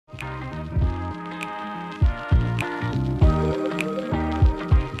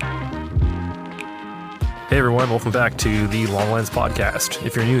Hey everyone, welcome back to the Long Lens Podcast.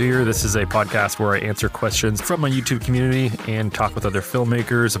 If you're new here, this is a podcast where I answer questions from my YouTube community and talk with other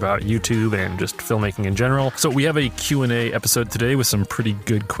filmmakers about YouTube and just filmmaking in general. So we have a Q&A episode today with some pretty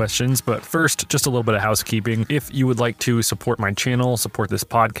good questions, but first, just a little bit of housekeeping. If you would like to support my channel, support this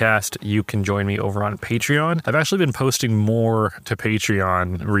podcast, you can join me over on Patreon. I've actually been posting more to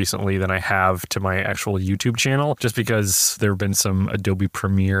Patreon recently than I have to my actual YouTube channel, just because there have been some Adobe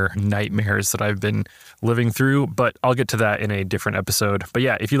Premiere nightmares that I've been living through, but I'll get to that in a different episode. But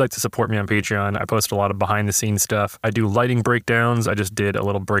yeah, if you'd like to support me on Patreon, I post a lot of behind the scenes stuff. I do lighting breakdowns. I just did a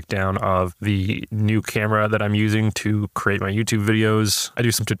little breakdown of the new camera that I'm using to create my YouTube videos. I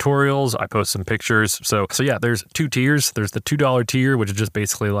do some tutorials. I post some pictures. So yeah, there's two tiers. There's the $2 tier, which is just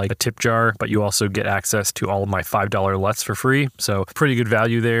basically like a tip jar, but you also get access to all of my $5 LUTs for free. So pretty good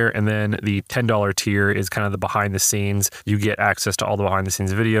value there. And then the $10 tier is kind of the behind the scenes. You get access to all the behind the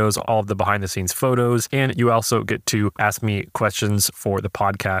scenes videos, all of the behind the scenes photos, and you also get to ask me questions for the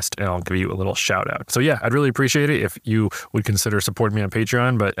podcast, and I'll give you a little shout out. So yeah, I'd really appreciate it if you would consider supporting me on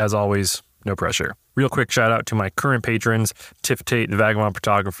Patreon, but as always, no pressure. Real quick shout out to my current patrons: Tiff Tate, the Vagabond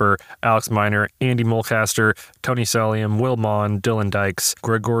Photographer, Alex Miner, Andy Mulcaster, Tony Saliam, Will Mon, Dylan Dykes,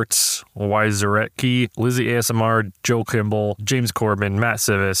 Gregortz, Wyzeretki, Lizzie ASMR, Joe Kimball, James Corbin, Matt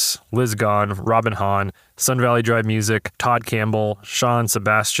Civis, Liz Gone, Robin Hahn, Sun Valley Drive Music, Todd Campbell, Sean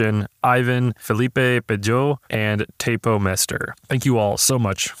Sebastian, Ivan, Felipe Pejot, and Tapo Mester. Thank you all so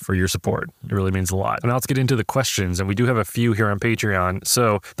much for your support. It really means a lot. And now let's get into the questions, and we do have a few here on Patreon.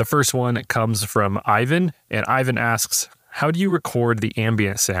 So the first one comes from Ivan, and Ivan asks, how do you record the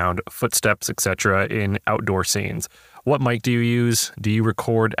ambient sound, footsteps, etc. in outdoor scenes? What mic do you use? Do you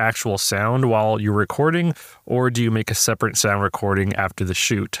record actual sound while you're recording, or do you make a separate sound recording after the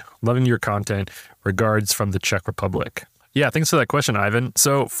shoot? Loving your content. Regards from the Czech Republic. Yeah, thanks for that question, Ivan.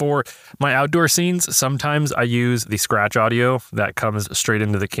 So for my outdoor scenes, sometimes I use the scratch audio that comes straight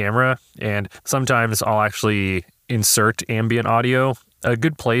into the camera, and sometimes I'll actually insert ambient audio. A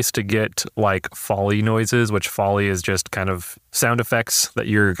good place to get like Foley noises, which Foley is just kind of sound effects that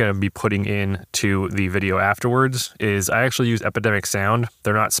you're going to be putting in to the video afterwards, is I actually use Epidemic Sound.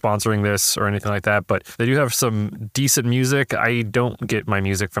 They're not sponsoring this or anything like that, but they do have some decent music. I don't get my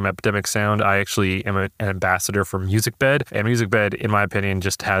music from Epidemic Sound. I actually am an ambassador for MusicBed, and MusicBed, in my opinion,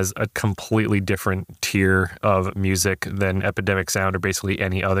 just has a completely different tier of music than Epidemic Sound or basically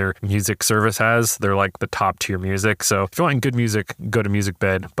any other music service has. They're like the top tier music. So if you want good music, go to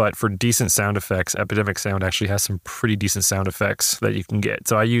MusicBed, but for decent sound effects, Epidemic Sound actually has some pretty decent sound effects that you can get.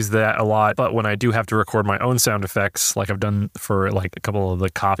 So I use that a lot, but when I do have to record my own sound effects, like I've done for like a couple of the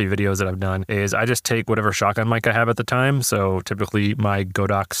coffee videos that I've done, is I just take whatever shotgun mic I have at the time. So typically my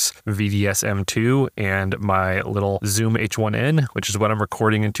Godox VDS M2 and my little Zoom H1N, which is what I'm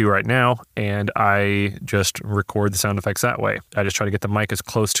recording into right now, and I just record the sound effects that way. I just try to get the mic as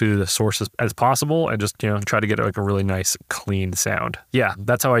close to the source as possible and just, try to get like a really nice clean sound. Yeah,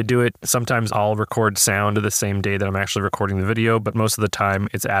 that's how I do it. Sometimes I'll record sound the same day that I'm actually recording the video, but most of the time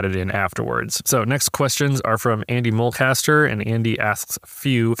it's added in afterwards. So next questions are from Andy Mulcaster, and Andy asks a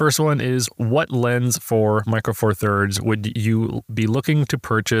few. First one is, what lens for Micro Four Thirds would you be looking to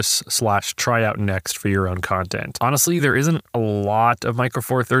purchase / try out next for your own content? Honestly, there isn't a lot of Micro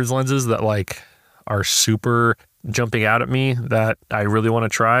Four Thirds lenses that like are super jumping out at me that I really want to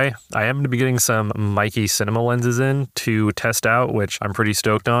try. I am going to be getting some Mikey Cinema lenses in to test out, which I'm pretty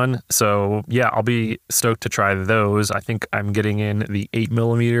stoked on. So yeah, I'll be stoked to try those. I think I'm getting in the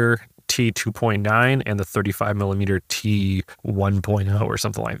 8mm T2.9 and the 35mm T1.0 or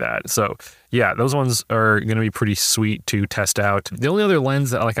something like that. So yeah, those ones are going to be pretty sweet to test out. The only other lens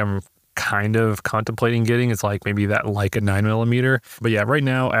that like I'm kind of contemplating getting is like maybe that Leica 9mm. But yeah, right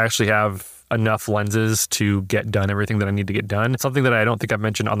now I actually have enough lenses to get done everything that I need to get done. Something that I don't think I've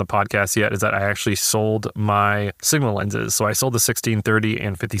mentioned on the podcast yet is that I actually sold my Sigma lenses. So I sold the 16-30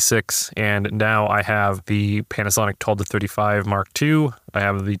 and 56, and now I have the Panasonic 12-35 Mark II. I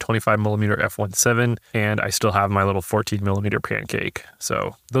have the 25mm f1.7, and I still have my little 14mm Pancake.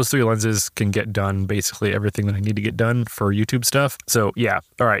 So those three lenses can get done basically everything that I need to get done for YouTube stuff. So yeah.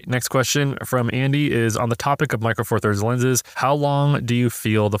 All right, next question from Andy is, on the topic of Micro Four Thirds lenses, how long do you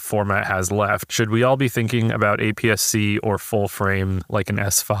feel the format has left? Should we all be thinking about APS-C or full frame like an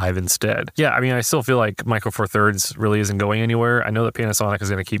S5 instead? Yeah, I mean, I still feel like Micro Four Thirds really isn't going anywhere. I know that Panasonic is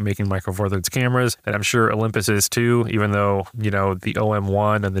going to keep making Micro Four Thirds cameras, and I'm sure Olympus is too, even though, the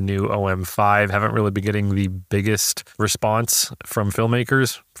OM1 and the new OM5 haven't really been getting the biggest response from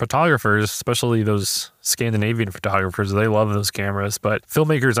filmmakers. Photographers, especially those Scandinavian photographers, they love those cameras, but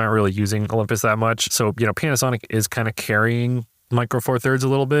filmmakers aren't really using Olympus that much. So, Panasonic is kind of carrying Micro Four Thirds a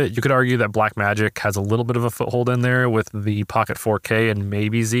little bit. You could argue that Blackmagic has a little bit of a foothold in there with the Pocket 4K and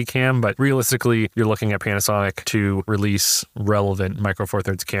maybe Zcam, but realistically, you're looking at Panasonic to release relevant Micro Four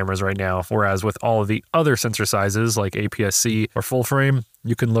Thirds cameras right now. Whereas with all of the other sensor sizes like APS-C or full frame,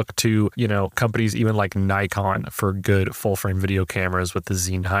 you can look to, companies even like Nikon for good full frame video cameras with the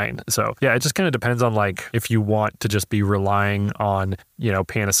Z9. So yeah, it just kind of depends on like if you want to just be relying on,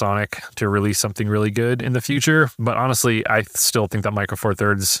 Panasonic to release something really good in the future. But honestly, I still think that Micro Four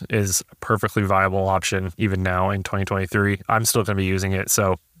Thirds is a perfectly viable option even now in 2023. I'm still going to be using it.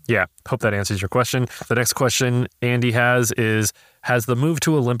 So yeah, hope that answers your question. The next question Andy has is, has the move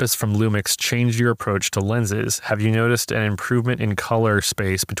to Olympus from Lumix changed your approach to lenses? Have you noticed an improvement in color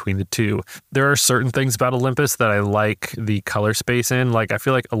space between the two? There are certain things about Olympus that I like the color space in. Like I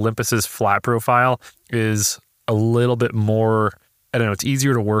feel like Olympus's flat profile is a little bit more, I don't know, it's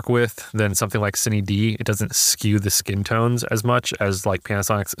easier to work with than something like Cine D. It doesn't skew the skin tones as much as like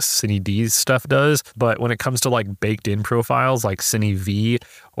Panasonic's Cine D's stuff does. But when it comes to like baked in profiles like Cine V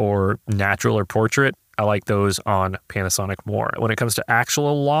or natural or portrait, I like those on Panasonic more. When it comes to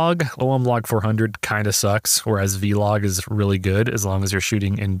actual log, OM Log 400 kind of sucks, whereas Vlog is really good as long as you're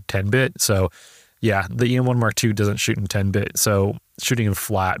shooting in 10-bit. So yeah, the EM1 Mark II doesn't shoot in 10-bit, so shooting in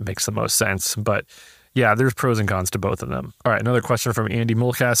flat makes the most sense. But yeah, there's pros and cons to both of them. All right, another question from Andy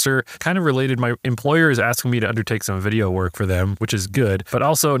Mulcaster. Kind of related, my employer is asking me to undertake some video work for them, which is good, but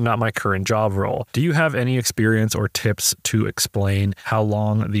also not my current job role. Do you have any experience or tips to explain how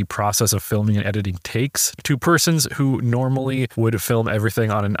long the process of filming and editing takes to persons who normally would film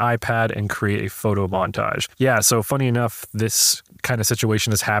everything on an iPad and create a photo montage? Yeah, so funny enough, this kind of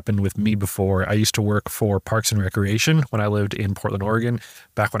situation has happened with me before. I used to work for Parks and Recreation when I lived in Portland, Oregon,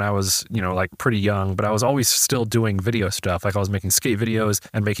 back when I was, like pretty young, but I was always still doing video stuff. Like I was making skate videos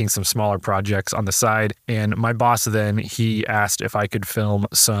and making some smaller projects on the side. And my boss then, he asked if I could film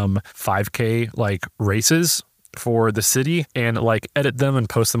some 5K like races for the city and like edit them and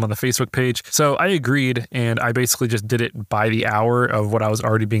post them on the Facebook page. So I agreed, and I basically just did it by the hour of what I was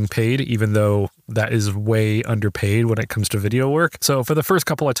already being paid, even though that is way underpaid when it comes to video work. So for the first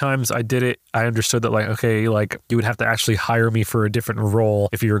couple of times I did it, I understood that like, okay, like you would have to actually hire me for a different role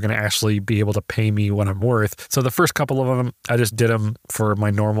if you were going to actually be able to pay me what I'm worth. So the first couple of them, I just did them for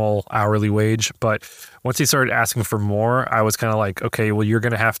my normal hourly wage. But once he started asking for more, I was kind of like, okay, well, you're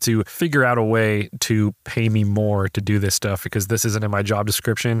going to have to figure out a way to pay me more to do this stuff because this isn't in my job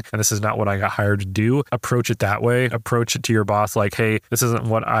description and this is not what I got hired to do. Approach it that way. Approach it to your boss like, hey, this isn't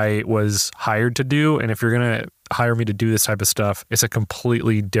what I was hired to do. And if you're going to hire me to do this type of stuff, it's a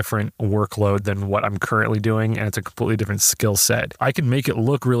completely different workload than what I'm currently doing. And it's a completely different skill set. I can make it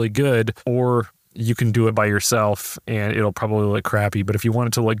look really good, or you can do it by yourself and it'll probably look crappy. But if you want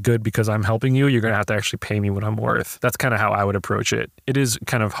it to look good because I'm helping you, you're going to have to actually pay me what I'm worth. That's kind of how I would approach it. It is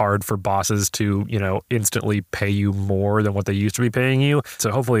kind of hard for bosses to, instantly pay you more than what they used to be paying you.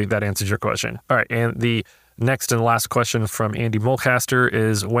 So hopefully that answers your question. All right. And the next and last question from Andy Mulcaster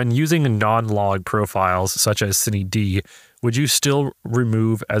is, when using non-log profiles such as Cine D, would you still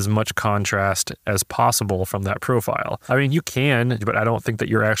remove as much contrast as possible from that profile? I mean, you can, but I don't think that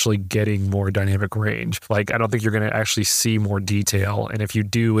you're actually getting more dynamic range. Like, I don't think you're going to actually see more detail. And if you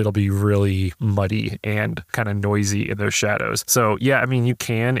do, it'll be really muddy and kind of noisy in those shadows. So yeah, I mean, you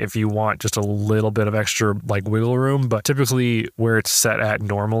can if you want just a little bit of extra like wiggle room, but typically where it's set at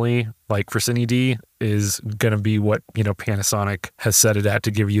normally, like for Cine D, is going to be what, Panasonic has set it at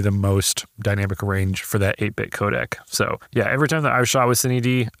to give you the most dynamic range for that 8-bit codec. So yeah, every time that I've shot with Cine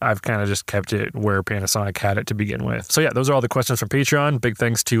D, I've kind of just kept it where Panasonic had it to begin with. So yeah, those are all the questions from Patreon. Big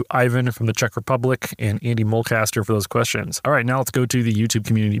thanks to Ivan from the Czech Republic and Andy Mulcaster for those questions. All right, now let's go to the YouTube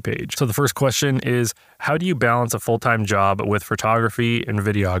community page. So the first question is, how do you balance a full-time job with photography and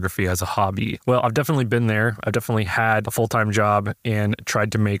videography as a hobby? Well, I've definitely been there. I've definitely had a full-time job and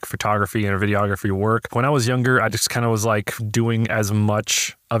tried to make photography and videography work. When I was younger, I just kind of was like doing as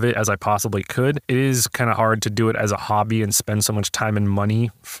much of it as I possibly could. It is kind of hard to do it as a hobby and spend so much time and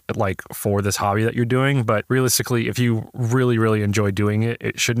money like for this hobby that you're doing. But realistically, if you really, really enjoy doing it,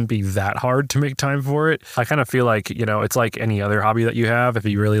 it shouldn't be that hard to make time for it. I kind of feel like, it's like any other hobby that you have. If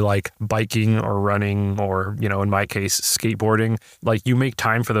you really like biking or running or, in my case, skateboarding, like you make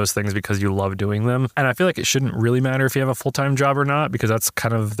time for those things because you love doing them. And I feel like it shouldn't really matter if you have a full-time job or not, because that's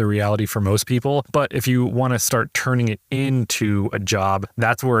kind of the reality for most people. But if you want to start turning it into a job,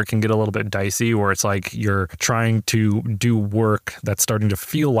 that's that's where it can get a little bit dicey, where it's like you're trying to do work that's starting to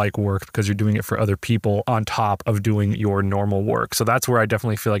feel like work because you're doing it for other people on top of doing your normal work. So that's where I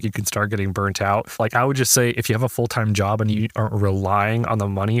definitely feel like you can start getting burnt out. Like I would just say, if you have a full-time job and you aren't relying on the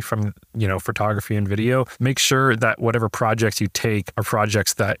money from, photography and video, make sure that whatever projects you take are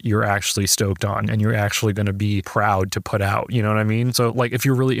projects that you're actually stoked on and you're actually going to be proud to put out. You know what I mean? So like if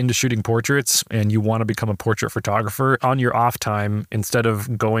you're really into shooting portraits and you want to become a portrait photographer, on your off time, instead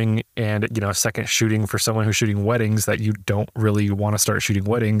of going and, second shooting for someone who's shooting weddings that you don't really want to start shooting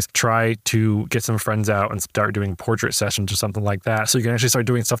weddings, try to get some friends out and start doing portrait sessions or something like that. So you can actually start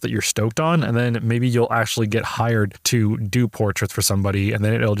doing stuff that you're stoked on, and then maybe you'll actually get hired to do portraits for somebody, and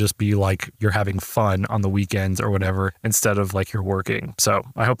then it'll just be like you're having fun on the weekends or whatever instead of like you're working. So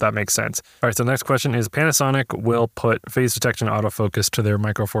I hope that makes sense. All right, so the next question is, Panasonic will put phase detection autofocus to their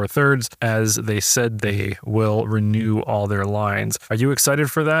Micro Four Thirds as they said they will renew all their lines. Are you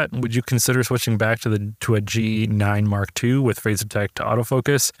excited for that? Would you consider switching back to a G9 Mark II with phase detect to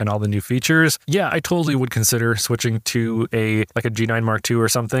autofocus and all the new features? Yeah, I totally would consider switching to a G9 Mark II or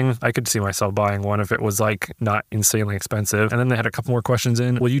something. I could see myself buying one if it was like not insanely expensive. And then they had a couple more questions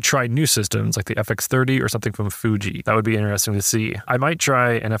in. Will you try new systems like the FX30 or something from Fuji? That would be interesting to see. I might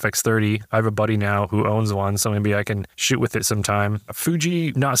try an FX30. I have a buddy now who owns one, so maybe I can shoot with it sometime.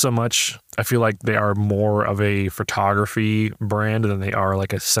 Fuji, not so much. I feel like they are more of a photography brand than they are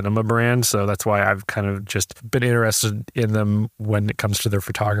like a cinema brand. So that's why I've kind of just been interested in them when it comes to their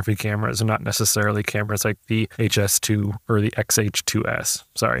photography cameras and not necessarily cameras like the HS2 or the XH2S.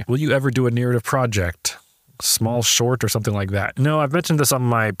 Sorry. Will you ever do a narrative project? Small short or something like that? No, I've mentioned this on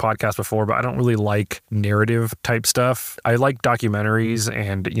my podcast before, but I don't really like narrative type stuff. I like documentaries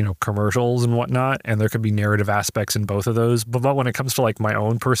and, commercials and whatnot, and there could be narrative aspects in both of those. But when it comes to like my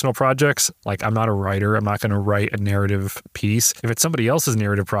own personal projects, like I'm not a writer, I'm not going to write a narrative piece. If it's somebody else's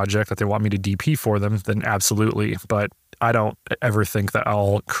narrative project that they want me to DP for them, then absolutely. But I don't ever think that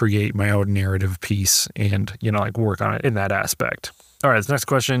I'll create my own narrative piece and, work on it in that aspect. All right, this next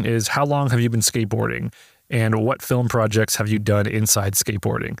question is, how long have you been skateboarding? And what film projects have you done inside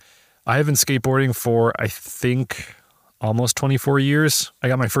skateboarding? I have been skateboarding for, I think, almost 24 years. I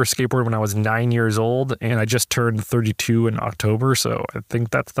got my first skateboard when I was 9 years old, and I just turned 32 in October, so I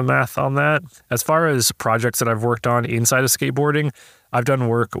think that's the math on that. As far as projects that I've worked on inside of skateboarding, I've done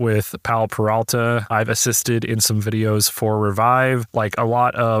work with Pal Peralta. I've assisted in some videos for Revive, like a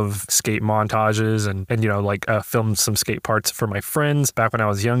lot of skate montages and filmed some skate parts for my friends back when I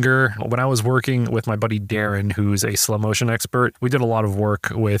was younger. When I was working with my buddy Darren, who's a slow motion expert, we did a lot of work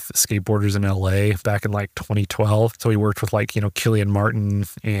with skateboarders in LA back in like 2012. So we worked with Killian Martin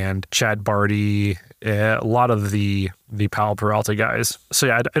and Chad Barty, a lot of the Pal Peralta guys. So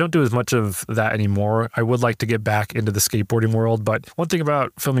yeah, I don't do as much of that anymore. I would like to get back into the skateboarding world, but one thing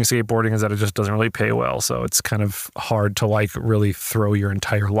about filming skateboarding is that it just doesn't really pay well. So it's kind of hard to really throw your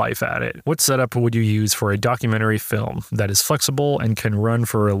entire life at it. What setup would you use for a documentary film that is flexible and can run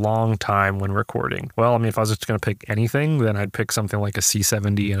for a long time when recording? Well, if I was just going to pick anything, then I'd pick something like a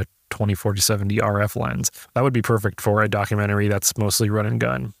C70 and a 20-40-70 RF lens. That would be perfect for a documentary that's mostly run and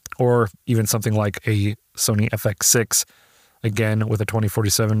gun. Or even something like a Sony FX6, again, with a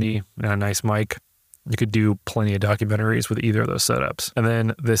 20-40-70 and a nice mic. You could do plenty of documentaries with either of those setups. And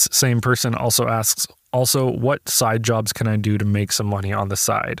then this same person also asks, what side jobs can I do to make some money on the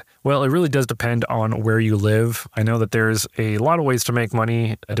side? Well, it really does depend on where you live. I know that there's a lot of ways to make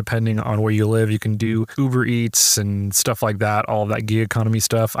money depending on where you live. You can do Uber Eats and stuff like that, all of that gig economy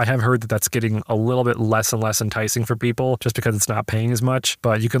stuff. I have heard that that's getting a little bit less and less enticing for people just because it's not paying as much.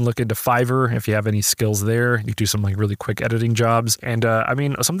 But you can look into Fiverr if you have any skills there. You do some really quick editing jobs. And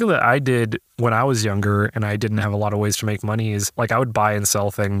something that I did when I was younger and I didn't have a lot of ways to make money is I would buy and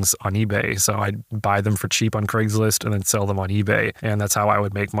sell things on eBay. So I'd buy them for cheap on Craigslist and then sell them on eBay. And that's how I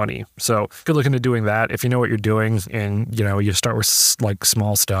would make money. So good look into doing that if you know what you're doing and, you start with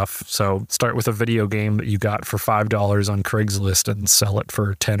small stuff. So start with a video game that you got for $5 on Craigslist and sell it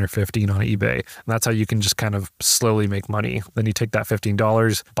for 10 or 15 on eBay. And that's how you can just kind of slowly make money. Then you take that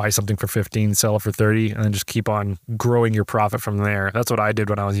 $15, buy something for 15, sell it for 30, and then just keep on growing your profit from there. That's what I did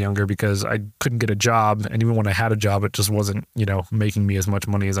when I was younger because I couldn't get a job. And even when I had a job, it just wasn't, making me as much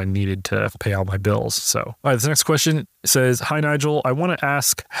money as I needed to pay all my bills. commercials. So, all right, this next question says, "Hi, Nigel. I want to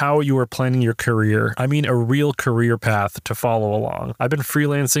ask how you are planning your career. I mean, a real career path to follow along. I've been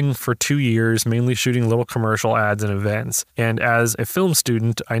freelancing for 2 years, mainly shooting little commercial ads and events. And as a film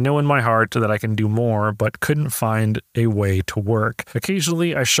student, I know in my heart that I can do more, but couldn't find a way to work.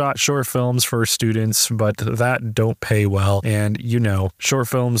 Occasionally, I shot short films for students, but that don't pay well. And short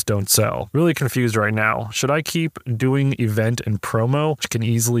films don't sell. Really confused right now. Should I keep doing event and promo, which can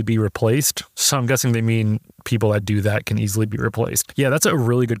easily be replaced?" So I'm guessing they mean people that do that can easily be replaced. Yeah, that's a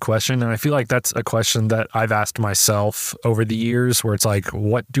really good question. And I feel like that's a question that I've asked myself over the years, where it's like,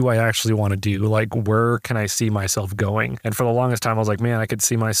 what do I actually want to do? Like, where can I see myself going? And for the longest time, I was like, man, I could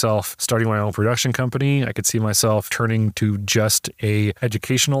see myself starting my own production company. I could see myself turning to just a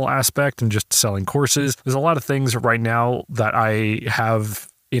educational aspect and just selling courses. There's a lot of things right now that I have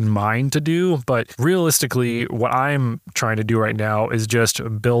in mind to do, but realistically, what I'm trying to do right now is just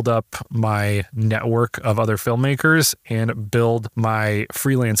build up my network of other filmmakers and build my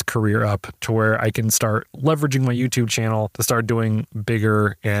freelance career up to where I can start leveraging my YouTube channel to start doing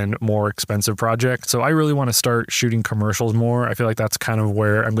bigger and more expensive projects. So I really want to start shooting commercials more. I feel like that's kind of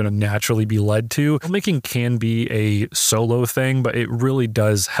where I'm going to naturally be led to. Filmmaking can be a solo thing, but it really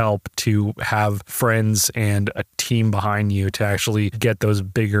does help to have friends and a team behind you to actually get those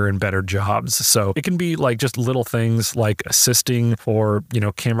bigger and better jobs. So it can be like just little things like assisting or,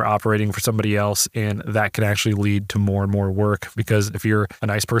 camera operating for somebody else. And that can actually lead to more and more work, because if you're a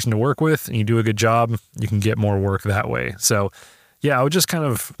nice person to work with and you do a good job, you can get more work that way. So yeah, I would just kind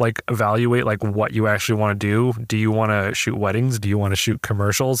of like evaluate like what you actually want to do. Do you want to shoot weddings? Do you want to shoot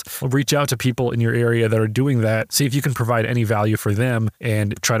commercials? Reach out to people in your area that are doing that. See if you can provide any value for them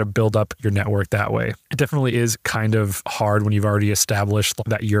and try to build up your network that way. It definitely is kind of hard when you've already established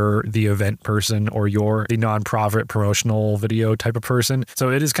that you're the event person or you're the nonprofit promotional video type of person.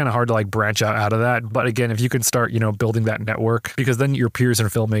 So it is kind of hard to like branch out of that. But again, if you can start, building that network, because then your peers in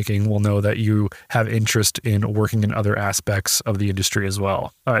filmmaking will know that you have interest in working in other aspects of the industry as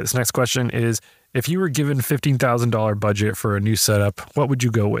well. All right, this next question is, if you were given $15,000 budget for a new setup, what would you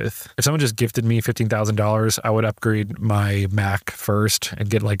go with? If someone just gifted me $15,000, I would upgrade my Mac first and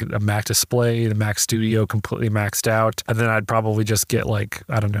get like a Mac display, the Mac Studio completely maxed out. And then I'd probably just get like,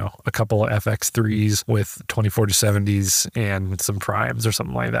 I don't know, a couple of FX3s with 24-70s and some primes or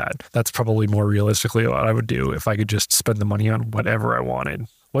something like that. That's probably more realistically what I would do if I could just spend the money on whatever I wanted.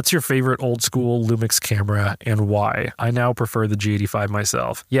 What's your favorite old school Lumix camera and why? I now prefer the G85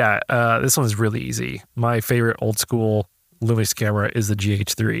 myself. Yeah, this one's really easy. My favorite old school Lumix camera is the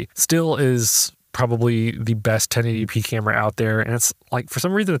GH3. Still is probably the best 1080p camera out there, and it's like, for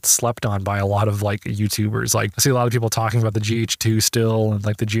some reason, it's slept on by a lot of like YouTubers. Like, I see a lot of people talking about the GH2 still and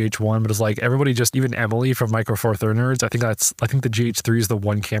like the GH1, but it's like everybody, just even Emily from Micro Four Third Nerds, I think the GH3 is the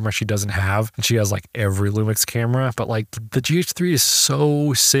one camera she doesn't have, and she has like every Lumix camera, but like the GH3 is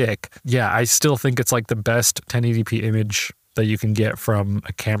so sick. Yeah, I still think it's like the best 1080p image that you can get from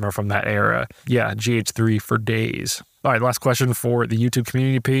a camera from that era. Yeah, GH3 for days. All right, last question for the YouTube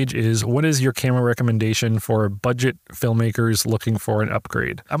community page is, what is your camera recommendation for budget filmmakers looking for an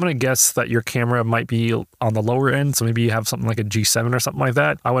upgrade? I'm going to guess that your camera might be on the lower end, so maybe you have something like a G7 or something like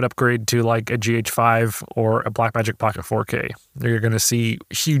that. I would upgrade to like a GH5 or a Blackmagic Pocket 4K. You're going to see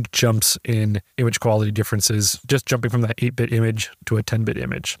huge jumps in image quality differences, just jumping from that 8-bit image to a 10-bit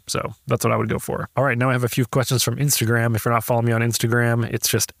image. So that's what I would go for. All right, now I have a few questions from Instagram. If you're not following me on Instagram, it's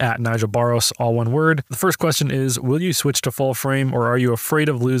just @NigelBarros, all one word. The first question is, will you switch to full frame, or are you afraid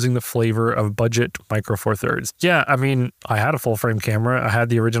of losing the flavor of budget Micro Four Thirds? Yeah, I mean, I had a full frame camera. I had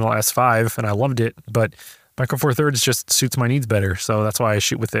the original S5 and I loved it, but Micro Four Thirds just suits my needs better, so that's why I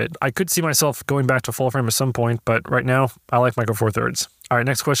shoot with it. I could see myself going back to full frame at some point, but right now I like Micro Four Thirds. All right,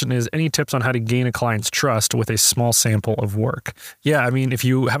 next question is, any tips on how to gain a client's trust with a small sample of work? Yeah, I mean, if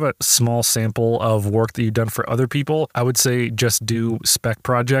you have a small sample of work that you've done for other people, I would say just do spec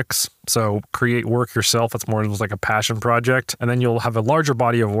projects. So create work yourself. It's more like a passion project. And then you'll have a larger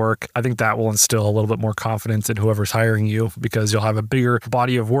body of work. I think that will instill a little bit more confidence in whoever's hiring you, because you'll have a bigger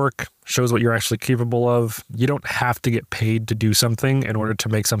body of work, shows what you're actually capable of. You don't have to get paid to do something in order to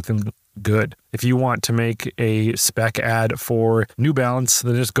make something good. If you want to make a spec ad for New Balance,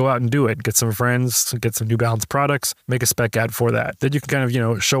 then just go out and do it. Get some friends, get some New Balance products, make a spec ad for that. Then you can kind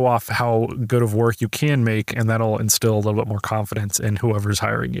of, show off how good of work you can make, and that'll instill a little bit more confidence in whoever's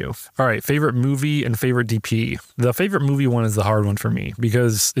hiring you. All right, favorite movie and favorite DP. The favorite movie one is the hard one for me,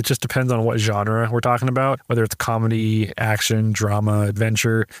 because it just depends on what genre we're talking about, whether it's comedy, action, drama,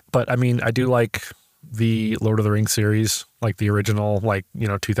 adventure. But I mean, I do like the Lord of the Rings series, like the original,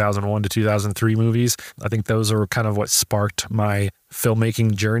 2001 to 2003 movies. I think those are kind of what sparked my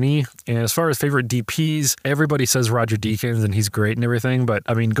filmmaking journey. And as far as favorite DPs, everybody says Roger Deakins and he's great and everything. But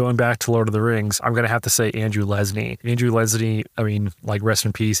I mean, going back to Lord of the Rings, I'm going to have to say Andrew Lesnie. Andrew Lesnie, I mean, like rest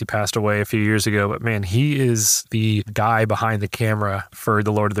in peace. He passed away a few years ago, but man, he is the guy behind the camera for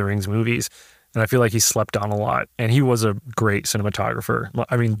the Lord of the Rings movies. And I feel like he slept on a lot. And he was a great cinematographer.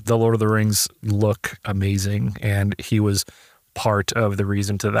 I mean, the Lord of the Rings look amazing, and he was part of the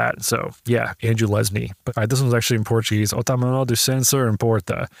reason to that. So yeah, Andrew Lesnie. But all right, this one's actually in Portuguese. O tamanho do sensor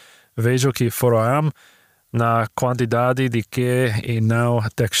importa. Vejo que foram na quantidade de que e não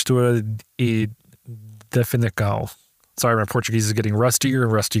textura e definição. Sorry, my Portuguese is getting rustier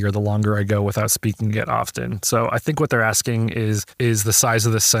and rustier the longer I go without speaking it often. So I think what they're asking is the size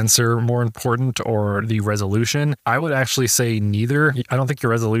of the sensor more important or the resolution? I would actually say neither. I don't think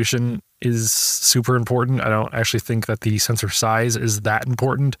your resolution is super important. I don't actually think that the sensor size is that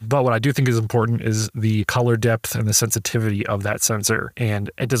important. But what I do think is important is the color depth and the sensitivity of that sensor.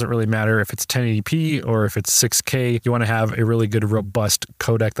 And it doesn't really matter if it's 1080p or if it's 6K. You want to have a really good, robust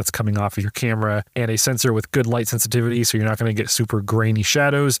codec that's coming off of your camera and a sensor with good light sensitivity so you're not going to get super grainy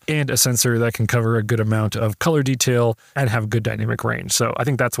shadows, and a sensor that can cover a good amount of color detail and have good dynamic range. So I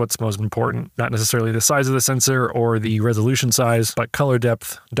think that's what's most important. Not necessarily the size of the sensor or the resolution size, but color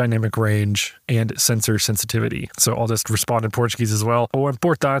depth, dynamic range, and sensor sensitivity. So I'll just respond in Portuguese as well. O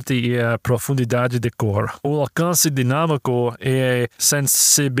importante é a profundidade de cor. O alcance dinâmico é a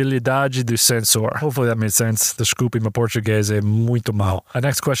sensibilidade do sensor. Hopefully that made sense. Desculpe, my Português é muito mal. Our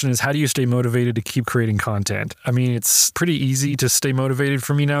next question is, how do you stay motivated to keep creating content? I mean, it's pretty easy to stay motivated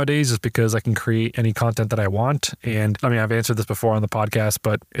for me nowadays just because I can create any content that I want. And I mean, I've answered this before on the podcast,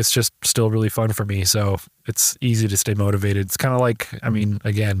 but it's just still really fun for me. So it's easy to stay motivated. It's kind of like, I mean,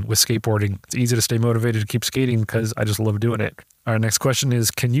 again, with skateboarding, it's easy to stay motivated to keep skating because I just love doing it. Our next question is,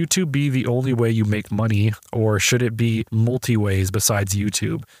 can YouTube be the only way you make money, or should it be multi-ways besides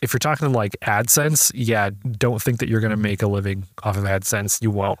YouTube? If you're talking like AdSense, yeah, don't think that you're going to make a living off of AdSense. You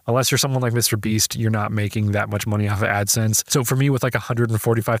won't. Unless you're someone like Mr. Beast, you're not making that much money off of AdSense. So for me, with like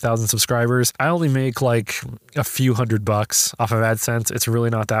 145,000 subscribers, I only make like a few $100 off of AdSense. It's really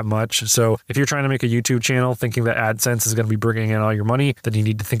not that much. So if you're trying to make a YouTube channel thinking that AdSense is going to be bringing in all your money, then you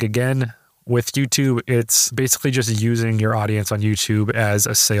need to think again. With YouTube, it's basically just using your audience on YouTube as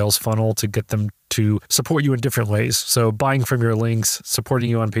a sales funnel to get them to support you in different ways. So buying from your links, supporting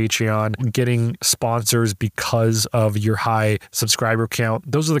you on Patreon, getting sponsors because of your high subscriber count.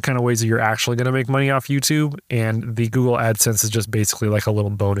 Those are the kind of ways that you're actually going to make money off YouTube. And the Google AdSense is just basically like a little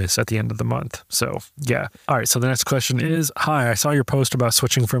bonus at the end of the month. So yeah. All right. So the next question is, hi, I saw your post about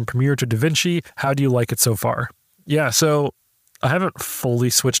switching from Premiere to DaVinci. How do you like it so far? Yeah. So I haven't fully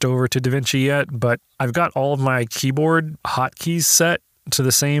switched over to DaVinci yet, but I've got all of my keyboard hotkeys set to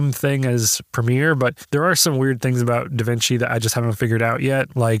the same thing as Premiere, but there are some weird things about DaVinci that I just haven't figured out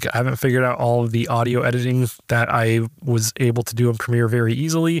yet. Like, I haven't figured out all of the audio editing that I was able to do in Premiere very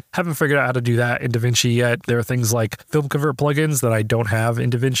easily. Haven't figured out how to do that in DaVinci yet. There are things like Film Convert plugins that I don't have in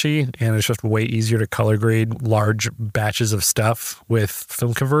DaVinci, and it's just way easier to color grade large batches of stuff with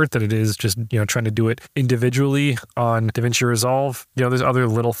Film Convert than it is just, trying to do it individually on DaVinci Resolve. There's other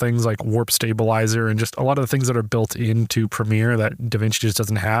little things like Warp Stabilizer and just a lot of the things that are built into Premiere that DaVinci just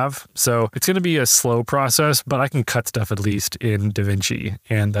doesn't have. So it's going to be a slow process, but I can cut stuff at least in DaVinci,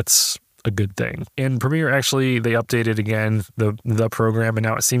 and that's a good thing. In Premiere, actually, they updated again the program, and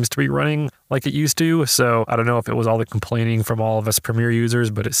now it seems to be running like it used to. So I don't know if it was all the complaining from all of us Premiere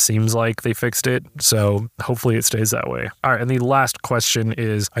users, but it seems like they fixed it. So hopefully it stays that way. All right. And the last question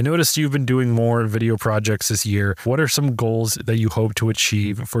is, I noticed you've been doing more video projects this year. What are some goals that you hope to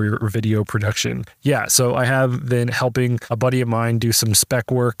achieve for your video production? Yeah. So I have been helping a buddy of mine do some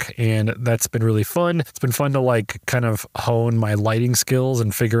spec work, and that's been really fun. It's been fun to kind of hone my lighting skills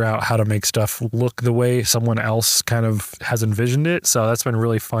and figure out how to make stuff look the way someone else kind of has envisioned it. So that's been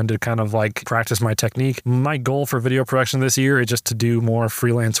really fun to kind of practice my technique. My goal for video production this year is just to do more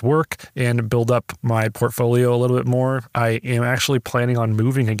freelance work and build up my portfolio a little bit more. I am actually planning on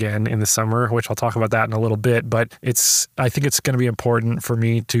moving again in the summer, which I'll talk about that in a little bit, but I think it's going to be important for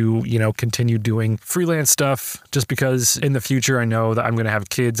me to, continue doing freelance stuff just because in the future I know that I'm going to have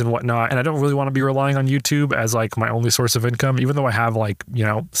kids and whatnot, and I don't really want to be relying on YouTube as my only source of income, even though I have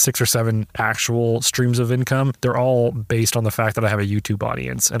 6 or 7 actual streams of income. They're all based on the fact that I have a YouTube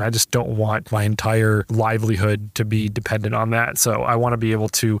audience, and I just don't want my entire livelihood to be dependent on that. So I want to be able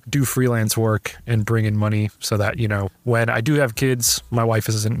to do freelance work and bring in money so that, when I do have kids, my wife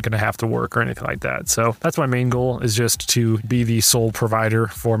isn't going to have to work or anything like that. So that's my main goal, is just to be the sole provider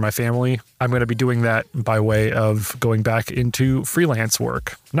for my family. I'm going to be doing that by way of going back into freelance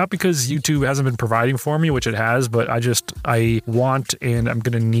work. Not because YouTube hasn't been providing for me, which it has, but I want and I'm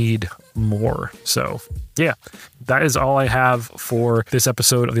going to need more. So yeah, that is all I have for this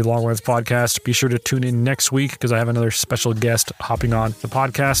episode of the Long Lens Podcast. Be sure to tune in next week because I have another special guest hopping on the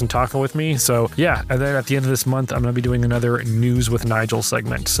podcast and talking with me. So yeah, and then at the end of this month, I'm going to be doing another News with Nigel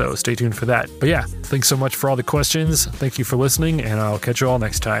segment. So stay tuned for that. But yeah, thanks so much for all the questions. Thank you for listening, and I'll catch you all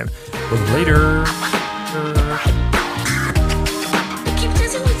next time. Later.